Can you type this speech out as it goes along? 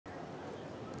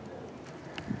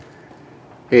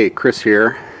Hey, Chris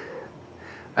here.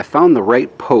 I found the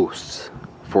right posts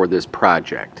for this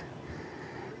project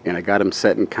and I got them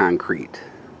set in concrete.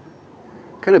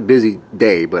 Kind of busy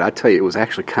day, but I tell you, it was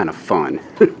actually kind of fun.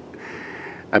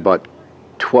 I bought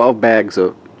 12 bags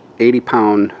of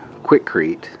 80-pound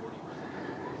Quickrete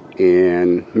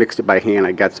and mixed it by hand.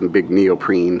 I got some big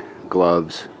neoprene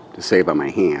gloves to save on my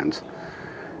hands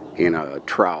and a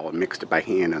trowel and mixed it by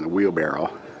hand on the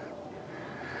wheelbarrow.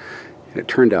 And it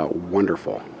turned out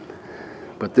wonderful.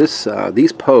 But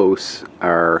these posts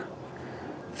are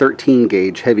 13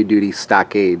 gauge heavy duty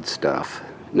stockade stuff.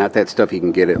 Not that stuff you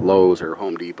can get at Lowe's or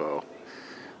Home Depot.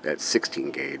 That's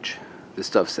 16 gauge. This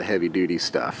stuff's the heavy duty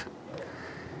stuff.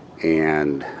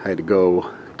 And I had to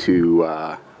go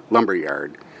to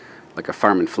lumberyard, like a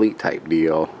farm and fleet type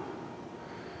deal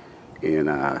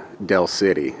in Del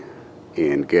City,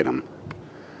 and get them,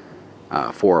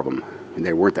 4 of them. And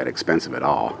they weren't that expensive at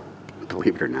all,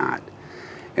 believe it or not.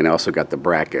 And I also got the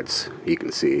brackets. You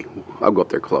can see, I'll go up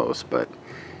there close, but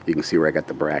you can see where I got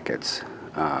the brackets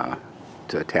to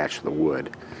attach to the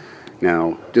wood.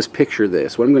 Now, just picture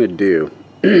this. What I'm going to do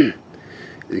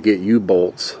is get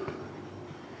U-bolts,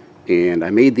 and I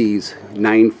made these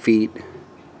 9 feet,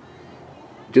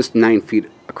 just 9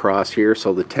 feet across here,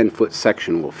 so the 10-foot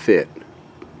section will fit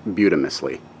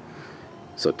beautimously.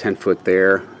 So 10 foot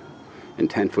there and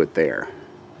 10 foot there.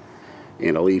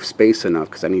 And I'll leave space enough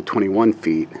because I need 21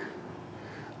 feet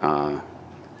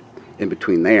in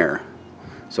between there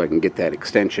so I can get that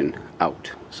extension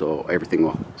out. So everything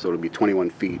will, so it'll be 21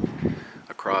 feet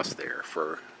across there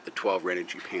for the 12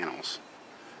 Renogy panels.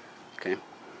 Okay.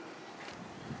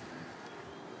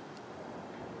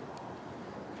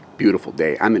 Beautiful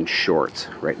day. I'm in shorts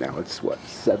right now. It's what,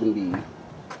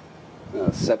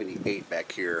 78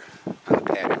 back here on the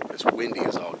patio. It's windy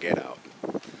as all get out.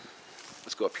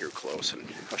 Let's go up here close and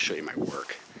I'll show you my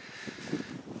work.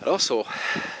 But also,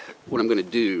 what I'm going to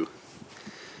do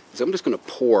is I'm just going to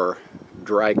pour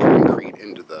dry concrete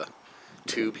into the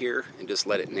tube here and just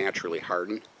let it naturally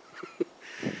harden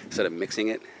instead of mixing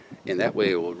it, and that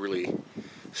way it will really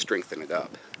strengthen it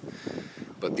up.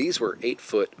 But these were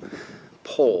 8-foot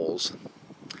poles,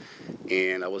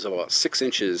 and I was about 6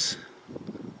 inches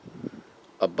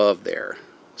above there,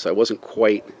 so I wasn't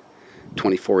quite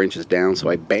 24 inches down, so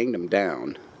I banged them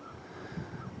down.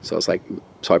 So I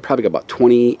probably got about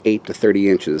 28 to 30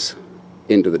 inches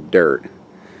into the dirt,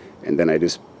 and then I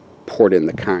just poured in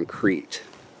the concrete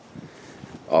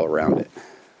all around it.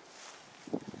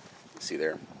 See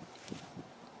there?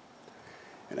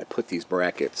 And I put these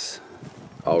brackets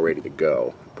all ready to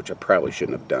go, which I probably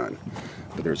shouldn't have done,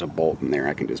 but there's a bolt in there.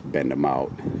 I can just bend them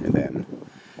out and then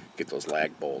get those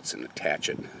lag bolts and attach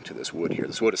it to this wood here.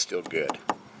 This wood is still good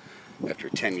after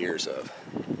 10 years of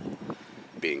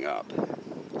being up.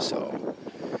 So,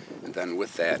 and then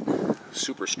with that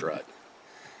super strut,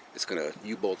 it's going to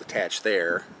U-bolt attach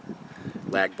there,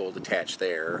 lag bolt attach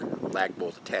there, lag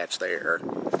bolt attach there,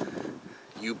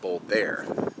 U-bolt there.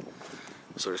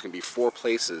 So there's going to be 4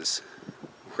 places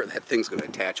where that thing's going to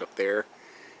attach up there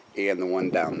and the one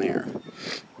down there.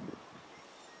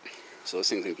 So this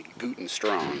thing's going to be good and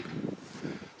strong.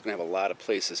 It's going to have a lot of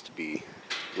places to be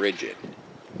rigid.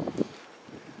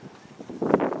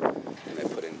 And I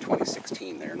put in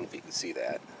 2016 there. I don't know if you can see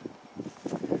that.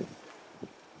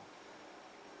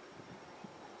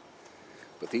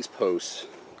 But these posts,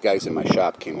 guys in my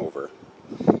shop came over,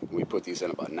 and we put these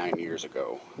in about 9 years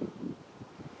ago.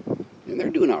 And they're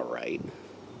doing all right.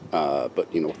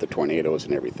 But you know, with the tornadoes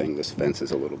and everything, this fence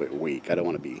is a little bit weak. I don't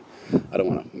want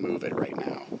to move it right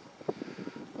now.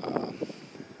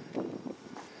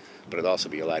 But it'd also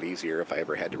be a lot easier if I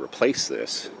ever had to replace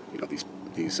this. You know, these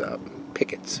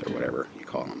pickets or whatever you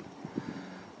call them.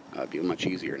 It'd be much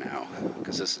easier now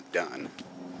because this is done.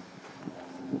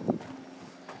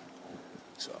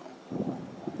 So,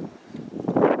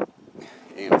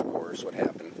 and of course, what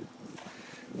happened?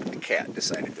 The cat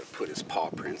decided to put his paw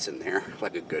prints in there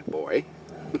like a good boy.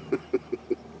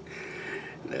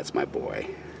 That's my boy.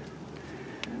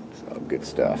 So good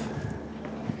stuff.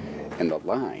 And the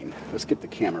line, let's get the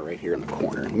camera right here in the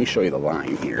corner. Let me show you the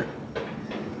line here.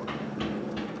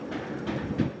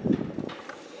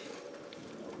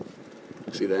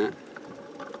 See that?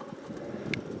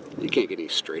 You can't get any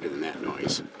straighter than that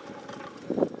noise.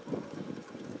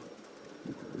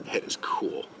 That is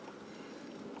cool.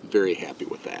 Very happy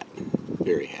with that.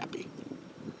 Very happy.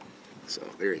 So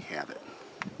there you have it.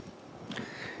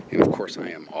 And of course I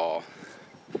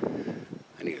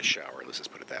need a shower, let's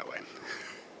just put it that way.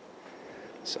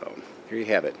 So here you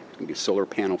have it. It's going to be a solar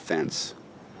panel fence.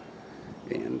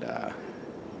 And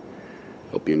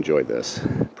hope you enjoyed this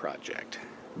project.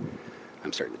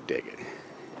 I'm starting to dig it.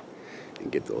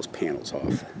 and get those panels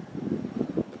off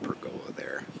the pergola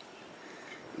there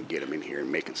and get them in here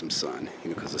and making some sun,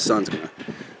 because the sun's gonna,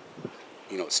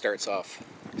 it starts off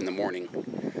in the morning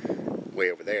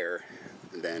way over there,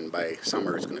 and then by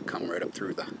summer it's gonna come right up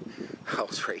through the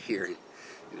house right here and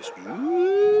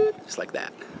just like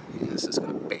that, and this is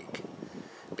gonna bake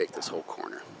this whole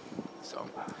corner. So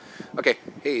okay,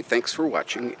 hey, thanks for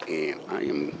watching, and I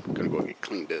am gonna go get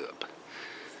cleaned up,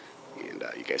 and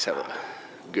you guys have a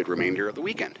good remainder of the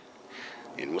weekend,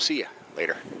 and we'll see you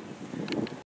later.